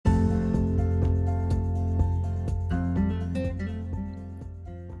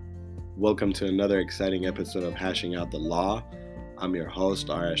Welcome to another exciting episode of Hashing Out the Law. I'm your host,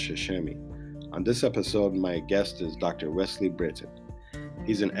 Arash Hashemi. On this episode, my guest is Dr. Wesley Britton.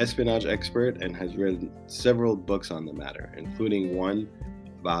 He's an espionage expert and has written several books on the matter, including one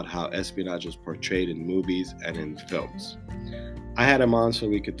about how espionage is portrayed in movies and in films. I had him on so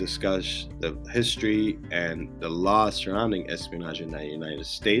we could discuss the history and the law surrounding espionage in the United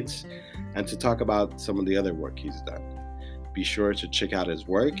States and to talk about some of the other work he's done. Be sure to check out his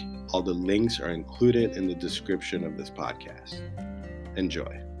work. All the links are included in the description of this podcast.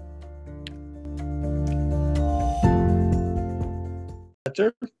 Enjoy.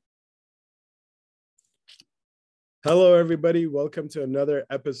 Hello, everybody. Welcome to another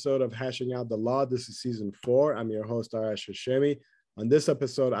episode of Hashing Out the Law. This is season 4. I'm your host, Arash Hashemi. On this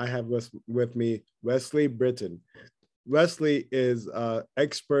episode, I have with me Wesley Britton. Wesley is an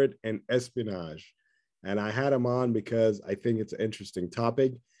expert in espionage. And I had him on because I think it's an interesting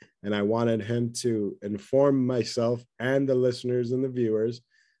topic. And I wanted him to inform myself and the listeners and the viewers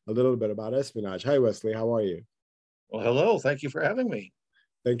a little bit about espionage. Hi, Wesley. How are you? Well, hello. Thank you for having me.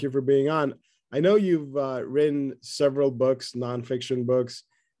 Thank you for being on. I know you've written several books, nonfiction books,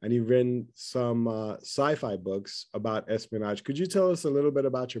 and you've written some sci-fi books about espionage. Could you tell us a little bit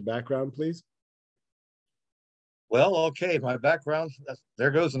about your background, please? Well, okay, my background,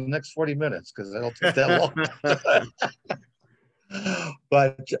 there goes the next 40 minutes because that'll take that long.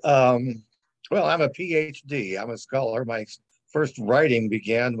 But, well, I'm a PhD. I'm a scholar. My first writing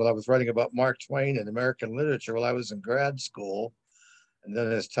began when I was writing about Mark Twain and American literature while I was in grad school. And then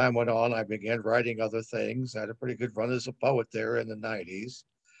as time went on, I began writing other things. I had a pretty good run as a poet there in the 90s.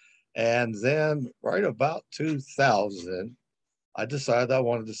 And then right about 2000, I decided I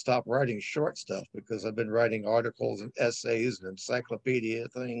wanted to stop writing short stuff because I've been writing articles and essays and encyclopedia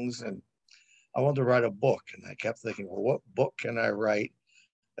things, and I wanted to write a book. And I kept thinking, well, what book can I write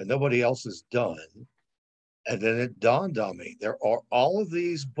that nobody else has done? And then it dawned on me, there are all of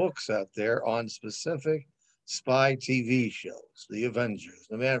these books out there on specific spy TV shows: The Avengers,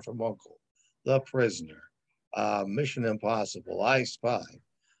 The Man from U.N.C.L.E., The Prisoner, Mission Impossible, I Spy.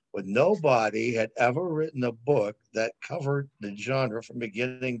 But nobody had ever written a book that covered the genre from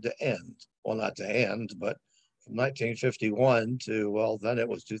beginning to end. Well, not to end, but from 1951 to, well, then it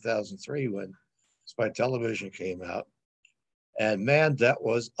was 2003 when Spy Television came out. And man, that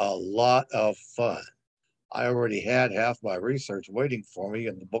was a lot of fun. I already had half my research waiting for me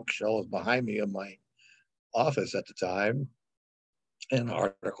in the bookshelves behind me in my office at the time, and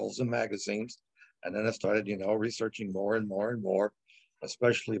articles and magazines. And then I started, researching more and more and more,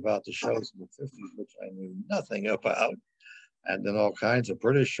 especially about the shows in the 50s, which I knew nothing about. And then all kinds of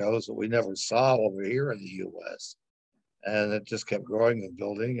British shows that we never saw over here in the US. And it just kept growing and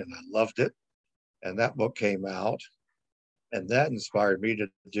building, and I loved it. And that book came out. And that inspired me to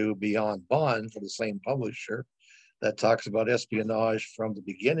do Beyond Bond for the same publisher that talks about espionage from the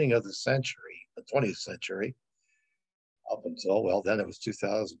beginning of the century, the 20th century, up until, well, then it was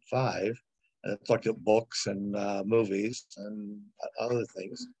 2005. And it looked at books and movies and other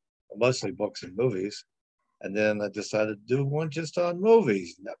things, mostly books and movies. And then I decided to do one just on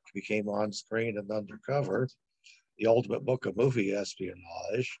movies. And that became On Screen and Undercover, the ultimate book of movie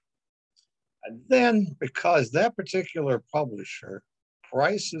espionage. And then, because that particular publisher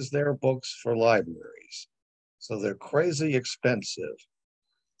prices their books for libraries, so they're crazy expensive.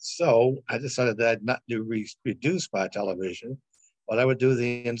 So I decided that I'd not do reduce Spy Television, but I would do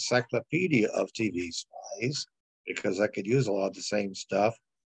the encyclopedia of TV spies because I could use a lot of the same stuff,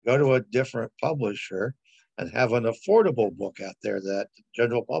 go to a different publisher, and have an affordable book out there that the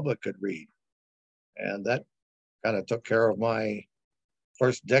general public could read. And that kind of took care of my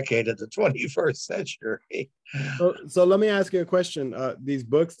first decade of the 21st century. So let me ask you a question. These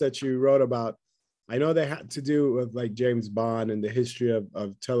books that you wrote about, I know they had to do with like James Bond and the history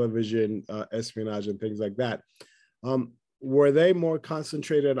of television espionage and things like that. Were they more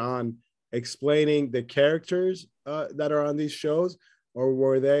concentrated on explaining the characters that are on these shows, or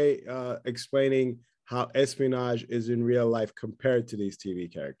were they explaining how espionage is in real life compared to these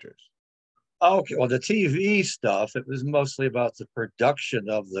TV characters? Okay, well, the TV stuff, it was mostly about the production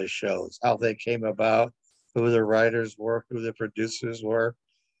of the shows, how they came about, who the writers were, who the producers were,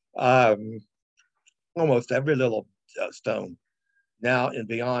 almost every little stone. Now, in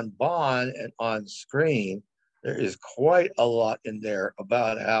Beyond Bond and On Screen, there is quite a lot in there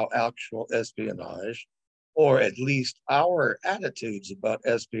about how actual espionage, or at least our attitudes about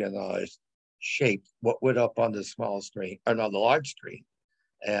espionage, shaped what went up on the small screen, or on the large screen,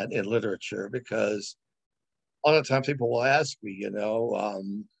 and in literature. Because a lot of times people will ask me,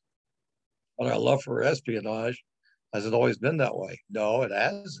 what I love for espionage, has it always been that way? No, it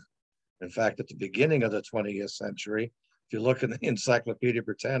hasn't. In fact, at the beginning of the 20th century, if you look in the Encyclopedia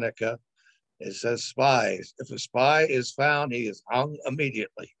Britannica, it says spies. If a spy is found, he is hung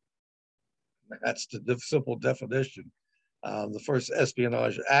immediately. That's the simple definition. The first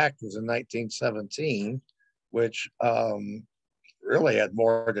Espionage Act was in 1917, which really had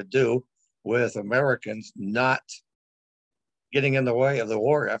more to do with Americans not getting in the way of the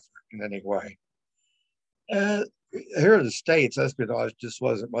war effort in any way. And here in the States, espionage just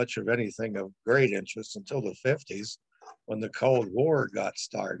wasn't much of anything of great interest until the 50s when the Cold War got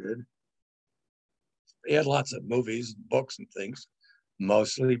started. We had lots of movies, books, and things,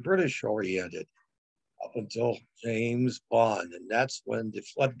 mostly British oriented, up until James Bond. And that's when the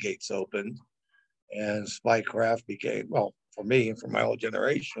floodgates opened and spycraft became, well, for me and for my whole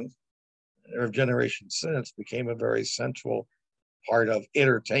generation, or generation since, became a very central part of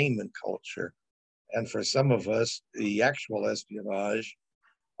entertainment culture. And for some of us, the actual espionage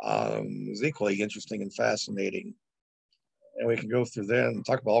is equally interesting and fascinating. And we can go through that and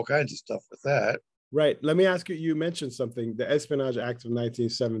talk about all kinds of stuff with that. Right. Let me ask you, you mentioned something, the Espionage Act of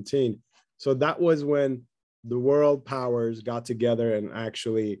 1917. So that was when the world powers got together and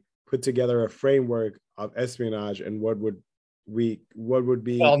actually put together a framework of espionage and what would be.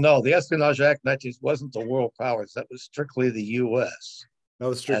 Well, no, the Espionage Act 19 wasn't the world powers. That was strictly the U.S. That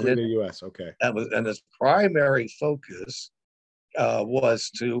was strictly the U.S. Okay. And its primary focus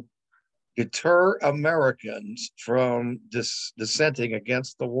was to deter Americans from dissenting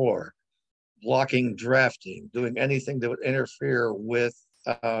against the war, blocking drafting, doing anything that would interfere with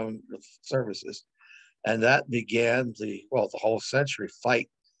services. And that began the whole century fight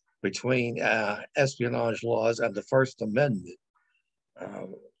between espionage laws and the First Amendment,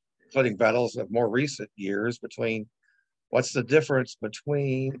 including battles of more recent years between what's the difference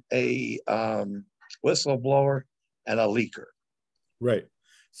between a whistleblower and a leaker. Right.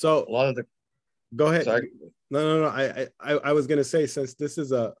 So a lot of the go ahead. Sorry. No. I was going to say, since this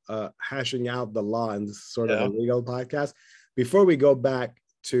is a hashing out the law and this is sort of a legal podcast, before we go back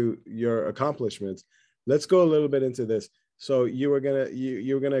to your accomplishments, let's go a little bit into this. So you were gonna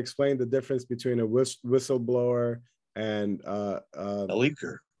explain the difference between a whistleblower and a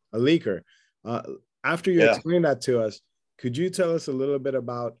leaker. A leaker. After you explain that to us, could you tell us a little bit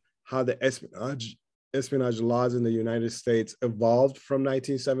about how the espionage laws in the United States evolved from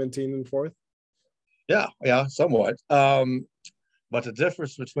 1917 and forth? Yeah, somewhat. But the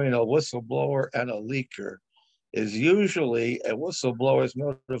difference between a whistleblower and a leaker is usually a whistleblower's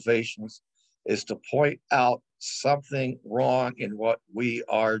motivations is to point out something wrong in what we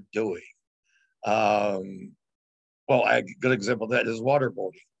are doing. A good example of that is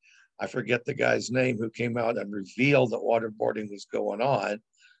waterboarding. I forget the guy's name who came out and revealed that waterboarding was going on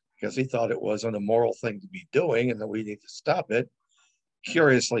because he thought it was an immoral thing to be doing and that we need to stop it.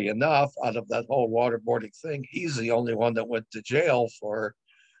 Curiously enough, out of that whole waterboarding thing, he's the only one that went to jail for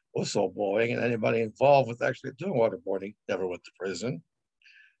whistleblowing, and anybody involved with actually doing waterboarding never went to prison.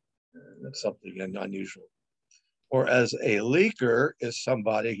 That's something unusual. Whereas a leaker is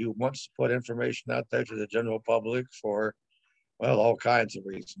somebody who wants to put information out there to the general public for, all kinds of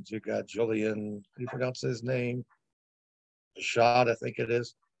reasons. You got Julian, can you pronounce his name? Assange, I think it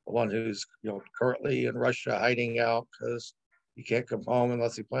is, the one who's currently in Russia hiding out because he can't come home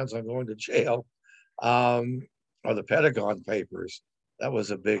unless he plans on going to jail. Or the Pentagon Papers. That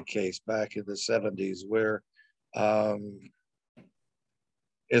was a big case back in the 70s where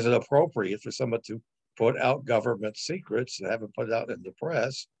is it appropriate for someone to put out government secrets and have it put out in the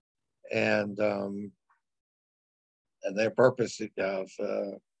press? And their purpose of, I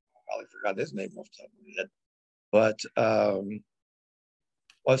probably forgot his name off the top of my head, but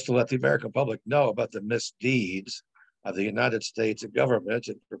was to let the American public know about the misdeeds of the United States government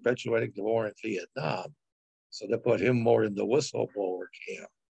in perpetuating the war in Vietnam. So they put him more in the whistleblower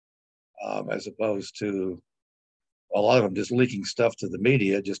camp, as opposed to a lot of them just leaking stuff to the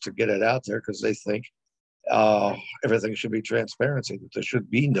media just to get it out there because they think everything should be transparency, that there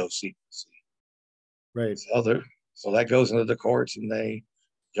should be no secrecy. Right. So that goes into the courts, and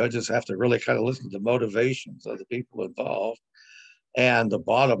judges have to really kind of listen to the motivations of the people involved. And the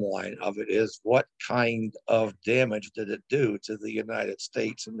bottom line of it is, what kind of damage did it do to the United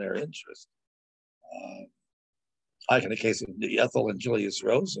States and their interest? Like in the case of Ethel and Julius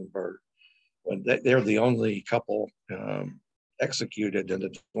Rosenberg, when they're the only couple executed in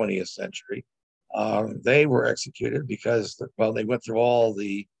the 20th century. They were executed because, they went through all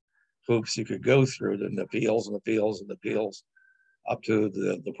the hoops you could go through, and appeals up to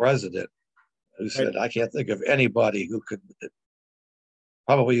the president, who said, I can't think of anybody who could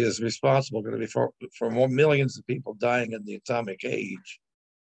probably is responsible going to be for more millions of people dying in the atomic age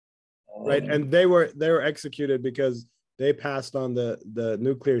Right, and they were executed because they passed on the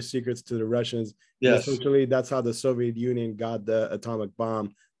nuclear secrets to the Russians. And Yes. essentially, that's how the Soviet Union got the atomic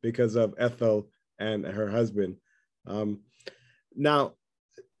bomb, because of Ethel and her husband. Now,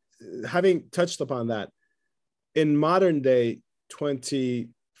 having touched upon that, in modern day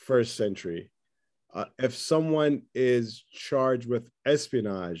 21st century, if someone is charged with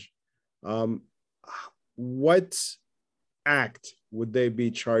espionage, what act would they be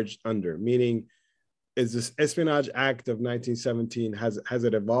charged under? Meaning, is this Espionage Act of 1917, has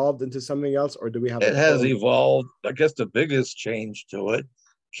it evolved into something else, or do we have it has evolved? I guess the biggest change to it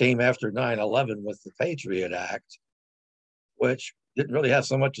came after 9/11 with the Patriot Act, which didn't really have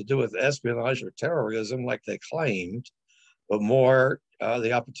so much to do with espionage or terrorism like they claimed, but more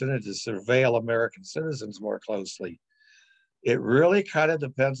the opportunity to surveil American citizens more closely. It really kind of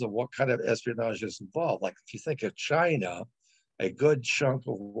depends on what kind of espionage is involved. Like if you think of China, a good chunk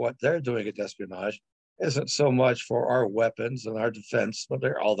of what they're doing at espionage isn't so much for our weapons and our defense, but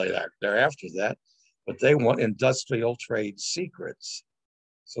they're after that. But they want industrial trade secrets.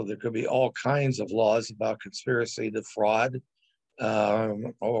 So there could be all kinds of laws about conspiracy to fraud,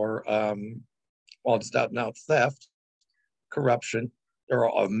 or well, it's not now theft, corruption. There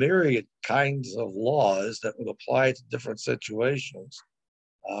are a myriad kinds of laws that would apply to different situations.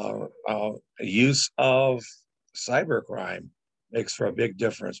 Use of cybercrime makes for a big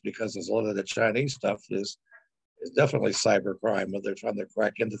difference, because there's a lot of the Chinese stuff is definitely cybercrime, where they're trying to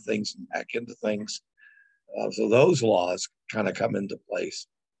crack into things and hack into things. So those laws kind of come into place.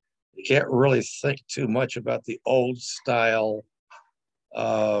 You can't really think too much about the old style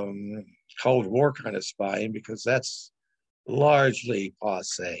Cold War kind of spying, because that's largely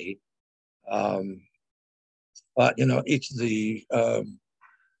passe. But each of the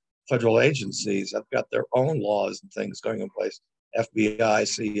federal agencies have got their own laws and things going in place. FBI,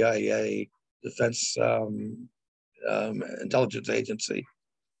 CIA, Defense Intelligence Agency.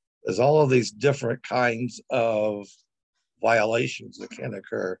 There's all of these different kinds of violations that can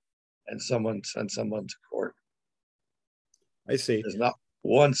occur, and someone sends someone to court. I see. There's not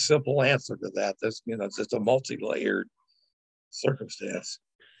one simple answer to that. There's, it's just a multi-layered circumstance.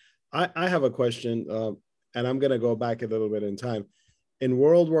 I have a question, and I'm going to go back a little bit in time. In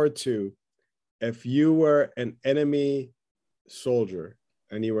World War II, if you were an enemy soldier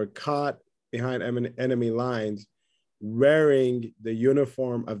and you were caught behind enemy lines wearing the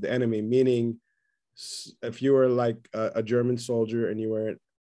uniform of the enemy, meaning if you were like a German soldier and you were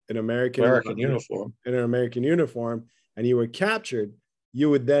an American uniform, in an American uniform, and you were captured, you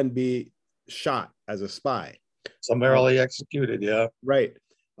would then be shot as a spy. Summarily executed, yeah. Right.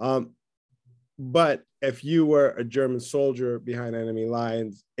 But if you were a German soldier behind enemy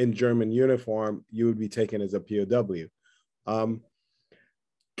lines in German uniform, you would be taken as a POW.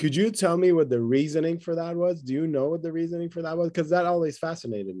 Could you tell me what the reasoning for that was? Do you know what the reasoning for that was? Because that always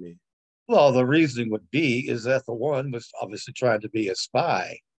fascinated me. Well, the reasoning would be is that the one was obviously trying to be a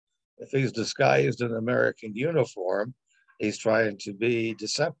spy. If he's disguised in an American uniform, he's trying to be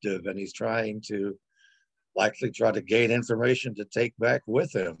deceptive, and he's trying to likely try to gain information to take back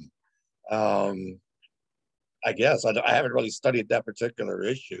with him. I guess I haven't really studied that particular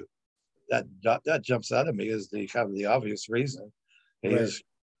issue. That jumps out at me as the kind of the obvious reason. Is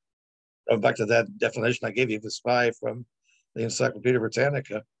going back to that definition I gave you of a spy from the Encyclopedia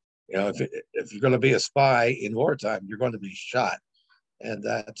Britannica. If you're going to be a spy in wartime, you're going to be shot, and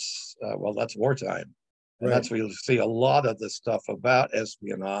that's wartime, and that's where you'll see a lot of the stuff about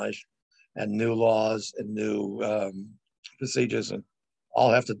espionage and new laws and new procedures, and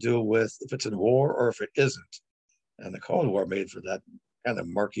all have to do with if it's in war or if it isn't. And the Cold War made for that kind of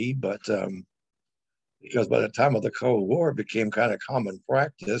murky, but because by the time of the Cold War, it became kind of common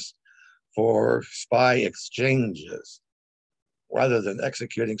practice for spy exchanges, rather than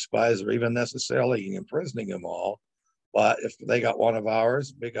executing spies or even necessarily imprisoning them all. But if they got one of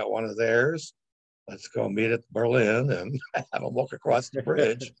ours, we got one of theirs, let's go meet at Berlin and have them walk across the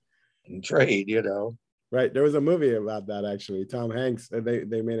bridge and trade, Right. There was a movie about that, actually. Tom Hanks,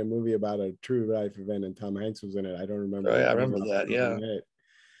 they made a movie about a true life event, and Tom Hanks was in it. I don't remember. Oh, yeah, I remember that. Yeah.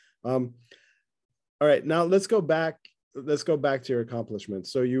 All right. Now let's go back to your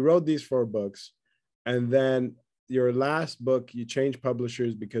accomplishments. So you wrote these 4 books, and then your last book, you changed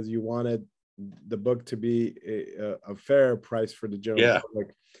publishers because you wanted the book to be a fair price for the general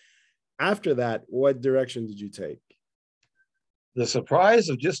public. After that, what direction did you take? The surprise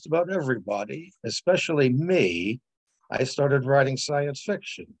of just about everybody, especially me, I started writing science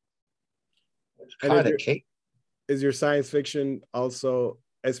fiction. Is your science fiction also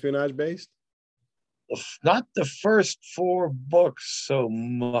espionage based? Not the first four books so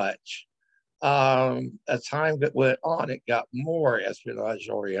much. As time went on, it got more espionage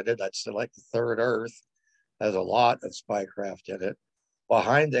oriented. I'd say like the Third Earth has a lot of spycraft in it.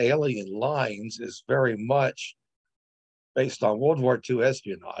 Behind the Alien Lines is very much based on World War II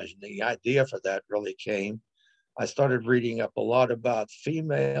espionage. And the idea for that really came. I started reading up a lot about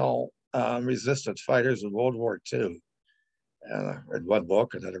female resistance fighters in World War II. And I read one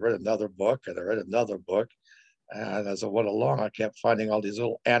book, and then I read another book, and I read another book. And as I went along, I kept finding all these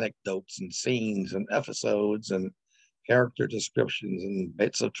little anecdotes and scenes and episodes and character descriptions and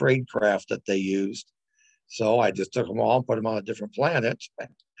bits of tradecraft that they used. So I just took them all and put them on a different planet.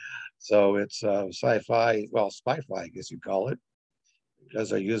 So it's sci-fi, well, spy-fi, I guess you call it, because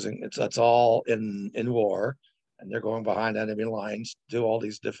they're using it's all in war, and they're going behind enemy lines, do all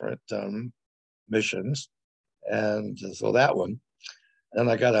these different missions, and so that one.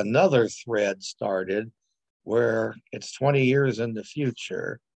 And I got another thread started where it's 20 years in the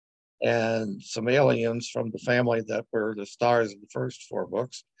future, and some aliens from the family that were the stars of the first four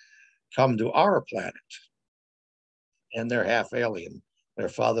books come to our planet, and they're half alien. Their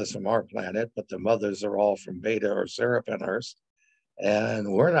father's from our planet, but the mothers are all from Beta or Serapinars,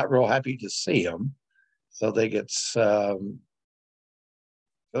 and we're not real happy to see them. So they get, I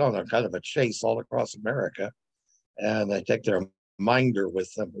don't know, kind of a chase all across America, and they take their minder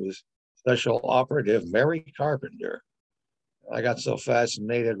with them, who's Special Operative Mary Carpenter. I got so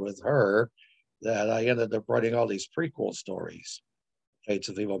fascinated with her that I ended up writing all these prequel stories. Fates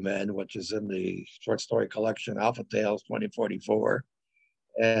of Evil Men, which is in the short story collection Alpha Tales 2044.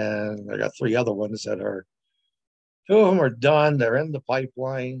 And I got three other ones that are, two of them are done, they're in the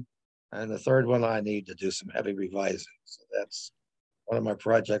pipeline. And the third one, I need to do some heavy revising. So that's one of my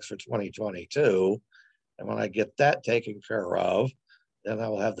projects for 2022. And when I get that taken care of, then I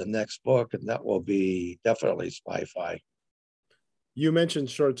will have the next book, and that will be definitely spy-fi. You mentioned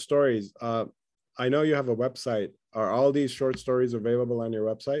short stories. I know you have a website. Are all these short stories available on your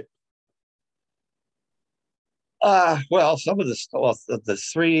website? Well, some of the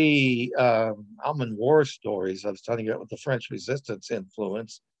three Alman War stories I was telling you about with the French Resistance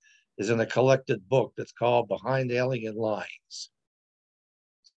influence is in a collected book that's called Behind Alien Lines.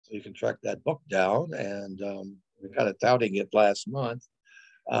 So you can track that book down, and we got it touting it last month.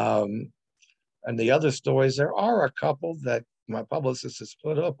 And the other stories, there are a couple that my publicist has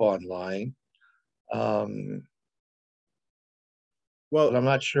put up online. But I'm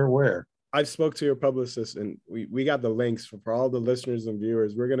not sure where. I've spoke to your publicist, and we got the links for all the listeners and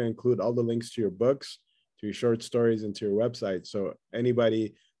viewers. We're going to include all the links to your books, to your short stories, and to your website. So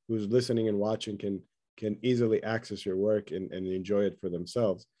anybody who's listening and watching can easily access your work and enjoy it for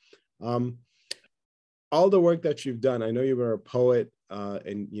themselves. All the work that you've done, I know you were a poet,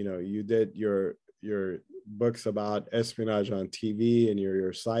 and you did your books about espionage on TV and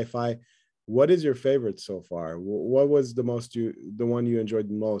your sci-fi. What is your favorite so far? What was the one you enjoyed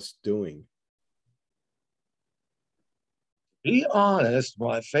the most doing? To be honest,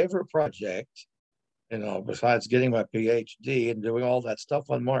 my favorite project, besides getting my PhD and doing all that stuff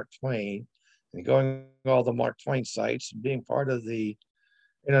on Mark Twain and going to all the Mark Twain sites and being part of the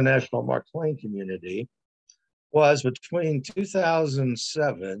international Mark Twain community, was between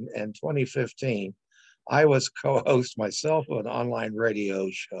 2007 and 2015. I was co-host myself of an online radio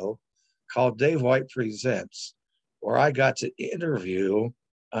show called Dave White Presents, where I got to interview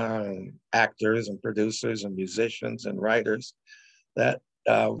actors and producers and musicians and writers that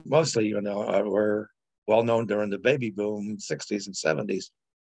mostly, were well known during the baby boom 60s and 70s.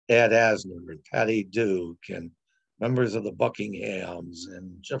 Ed Asner and Patty Duke and members of the Buckinghams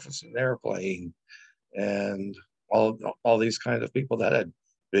and Jefferson Airplane and all these kinds of people that had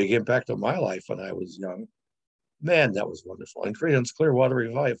big impact on my life when I was young. Man, that was wonderful. And Creedence Clearwater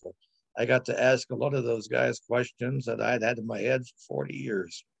Revival. I got to ask a lot of those guys questions that I'd had in my head for 40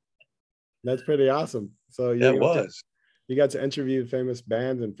 years. That's pretty awesome. So you got to interview famous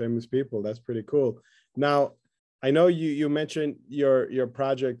bands and famous people. That's pretty cool. Now, I know you mentioned your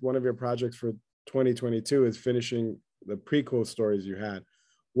project, one of your projects for 2022 is finishing the prequel stories you had.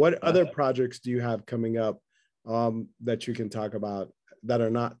 What other projects do you have coming up that you can talk about that are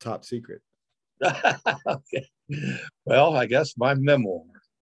not top secret? Okay. Well, I guess my memoir,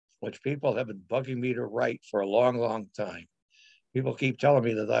 which people have been bugging me to write for a long, long time. People keep telling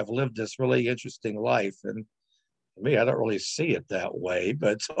me that I've lived this really interesting life. And for me, I don't really see it that way,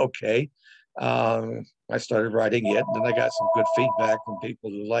 but it's okay. I started writing it, and then I got some good feedback from people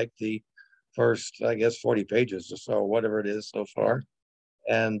who liked the first, I guess, 40 pages or so, whatever it is so far.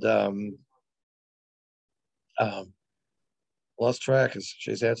 And lost track as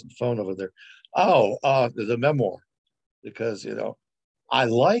she's answering the phone over there. Oh, the memoir, because I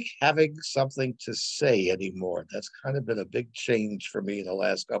like having something to say anymore. That's kind of been a big change for me in the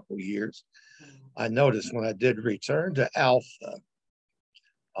last couple of years. I noticed when I did Return to Alpha,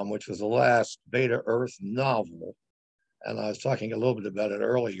 which was the last Beta Earth novel, and I was talking a little bit about it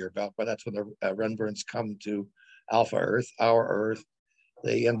earlier about, but that's when the Renburns come to Alpha Earth, our Earth.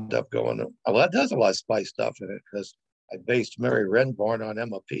 They end up going, well, that does a lot of spy stuff in it because I based Mary Renborn on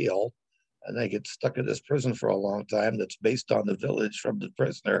Emma Peel, and they get stuck in this prison for a long time that's based on the village from The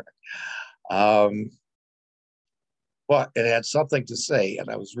Prisoner. But it had something to say, and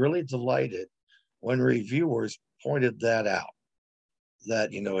I was really delighted when reviewers pointed that out, that,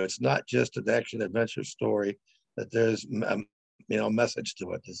 it's not just an action adventure story, that there's, message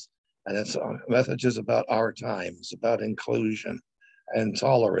to it. And it's messages about our times, about inclusion and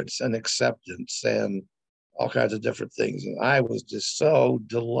tolerance and acceptance and all kinds of different things. And I was just so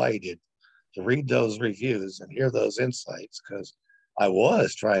delighted to read those reviews and hear those insights, because I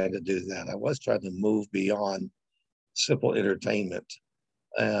was trying to do that. I was trying to move beyond simple entertainment.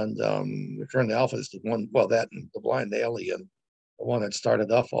 And Return to Alpha is the one, well, that and The Blind Alien, the one that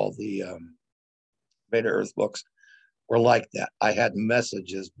started off all the Beta Earth books, were like that. I had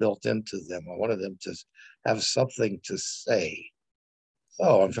messages built into them. I wanted them to have something to say.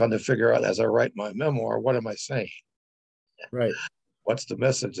 So I'm trying to figure out, as I write my memoir, what am I saying? Right. What's the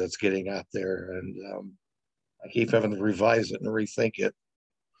message that's getting out there? And I keep having to revise it and rethink it.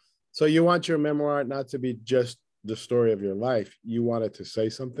 So you want your memoir not to be just the story of your life. You want it to say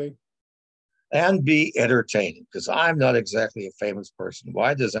something? And be entertaining, because I'm not exactly a famous person.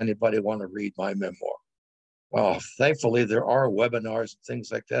 Why does anybody want to read my memoir? Well, thankfully, there are webinars and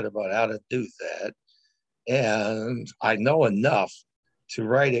things like that about how to do that. And I know enough to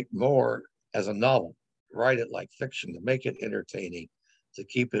write it more as a novel, write it like fiction, to make it entertaining, to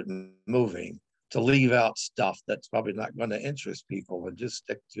keep it moving, to leave out stuff that's probably not going to interest people, and just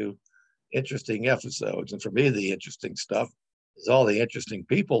stick to interesting episodes. And for me, the interesting stuff is all the interesting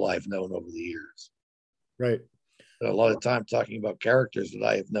people I've known over the years. Right. A lot of time talking about characters that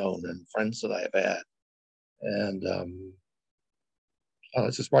I have known and friends that I have had. And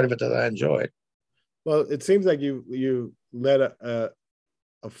it's just part of it that I enjoy. Well, it seems like you led a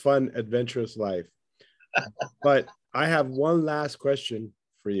fun, adventurous life. But I have one last question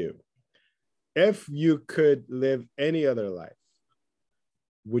for you. If you could live any other life,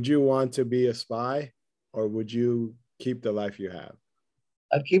 would you want to be a spy, or would you keep the life you have?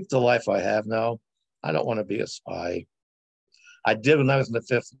 I'd keep the life I have now. I don't want to be a spy. I did when I was in the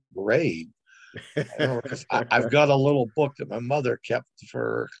 5th grade. I've got a little book that my mother kept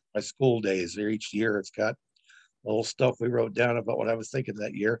for my school days. Each year it's got a little stuff we wrote down about what I was thinking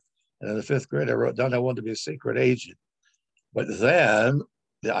that year. And in the 5th grade, I wrote down I wanted to be a secret agent. But then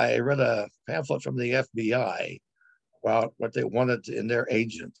I read a pamphlet from the FBI about what they wanted in their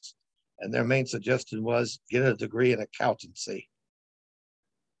agents. And their main suggestion was get a degree in accountancy.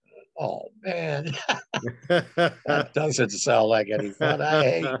 Oh, man, that doesn't sound like any fun. I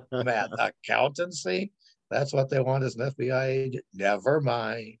hate math. Accountancy? That's what they want as an FBI agent? Never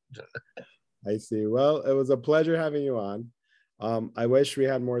mind. I see. Well, it was a pleasure having you on. I wish we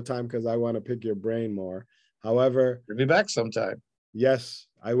had more time because I want to pick your brain more. However, You'll be back sometime. Yes,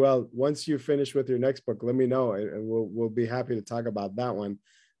 I will. Once you finish with your next book, let me know, and we'll be happy to talk about that one.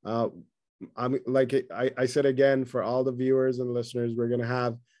 I'm like I said again, for all the viewers and listeners, we're gonna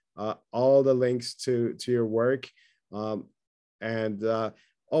have all the links to your work. And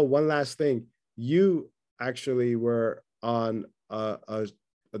one last thing, you actually were on a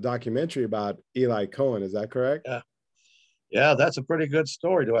documentary about Eli Cohen. Is that correct? Yeah, that's a pretty good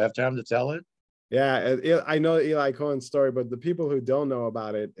story. Do I have time to tell it? Yeah, I know Eli Cohen's story, but the people who don't know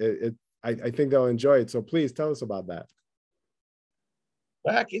about it, I think they'll enjoy it. So please tell us about that.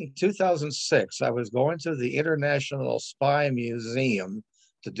 Back in 2006, I was going to the International Spy Museum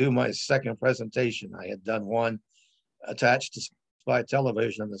to do my second presentation. I had done one attached to Spy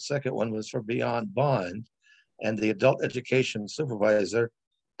Television, and the second one was for Beyond Bond. And the adult education supervisor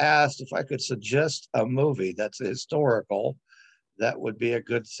asked if I could suggest a movie that's historical that would be a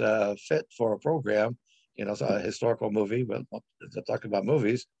good fit for a program, a historical movie, but talking about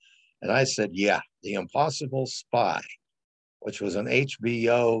movies. And I said, yeah, The Impossible Spy, which was an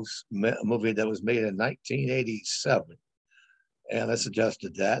HBO movie that was made in 1987. And I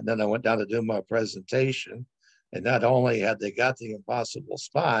suggested that. And then I went down to do my presentation. And not only had they got The Impossible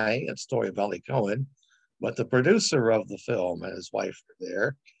Spy and story of Eli Cohen, but the producer of the film and his wife were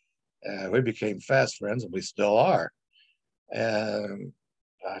there. And we became fast friends, and we still are. And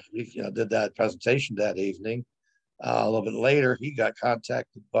we did that presentation that evening. A little bit later, he got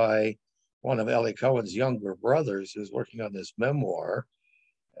contacted by one of Ellie Cohen's younger brothers who's working on this memoir.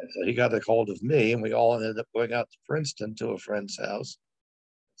 And so he got a hold of me, and we all ended up going out to Princeton to a friend's house,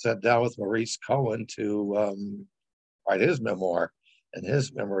 sat down with Maurice Cohen to write his memoir and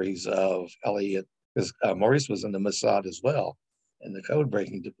his memories of Elliot, because Maurice was in the Mossad as well, in the code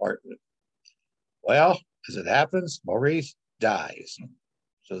breaking department. Well, as it happens, Maurice dies.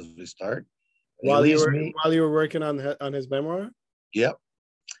 So as we start, he leaves me. While you were working on his memoir? Yep.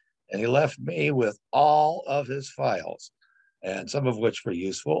 And he left me with all of his files, and some of which were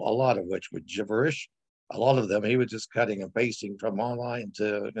useful, a lot of which were gibberish. A lot of them he was just cutting and pasting from online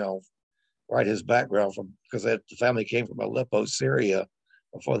to, write his background from, because the family came from Aleppo, Syria,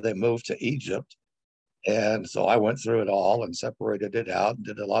 before they moved to Egypt. And so I went through it all and separated it out and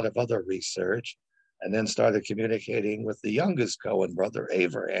did a lot of other research, and then started communicating with the youngest Cohen brother,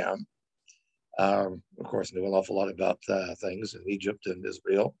 Abraham. Of course, knew an awful lot about things in Egypt and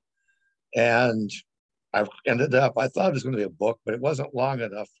Israel. And I ended up, I thought it was going to be a book, but it wasn't long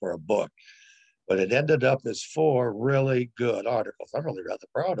enough for a book. But it ended up as 4 really good articles. I'm really rather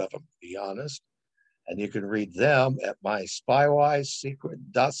proud of them, to be honest. And you can read them at my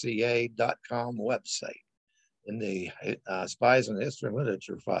SpyWiseSecretDossier.com website in the Spies and History and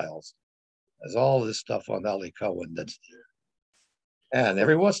Literature files. There's all this stuff on Ellie Cohen that's there. And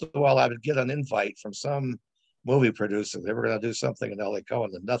every once in a while, I would get an invite from some movie producer. They were going to do something in Ellie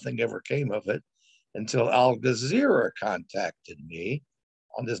Cohen, and nothing ever came of it until Al Jazeera contacted me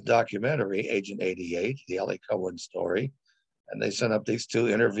on this documentary, Agent 88, the Ellie Cohen story. And they sent up these 2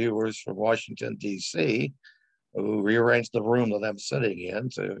 interviewers from Washington, D.C., who rearranged the room that I'm sitting in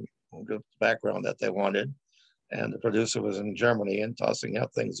to get the background that they wanted. And the producer was in Germany and tossing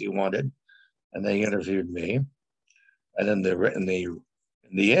out things he wanted. And they interviewed me. And in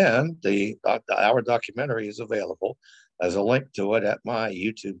the end, our documentary is available. There's a link to it at my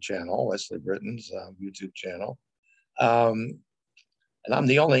YouTube channel, Wesley Britton's YouTube channel. And I'm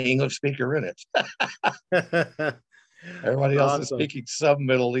the only English speaker in it. Everybody else is speaking some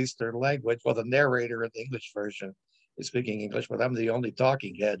Middle Eastern language. Well, the narrator in the English version is speaking English, but I'm the only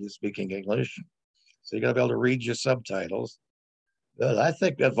talking head who's speaking English. So you got to be able to read your subtitles. But I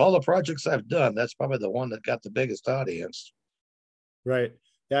think of all the projects I've done, that's probably the one that got the biggest audience. Right.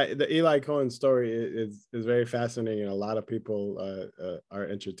 Yeah, the Eli Cohen story is very fascinating, and a lot of people are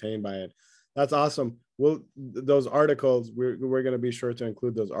entertained by it. That's awesome. Well, those articles, we're going to be sure to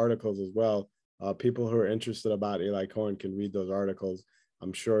include those articles as well. People who are interested about Eli Cohen can read those articles.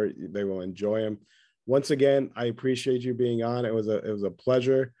 I'm sure they will enjoy them. Once again, I appreciate you being on. It was a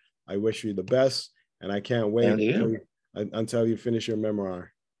pleasure. I wish you the best, and I can't wait until you finish your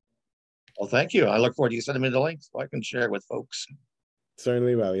memoir. Well, thank you. I look forward to you sending me the link so I can share it with folks.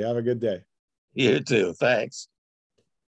 Certainly will. You have a good day. You too. Thanks.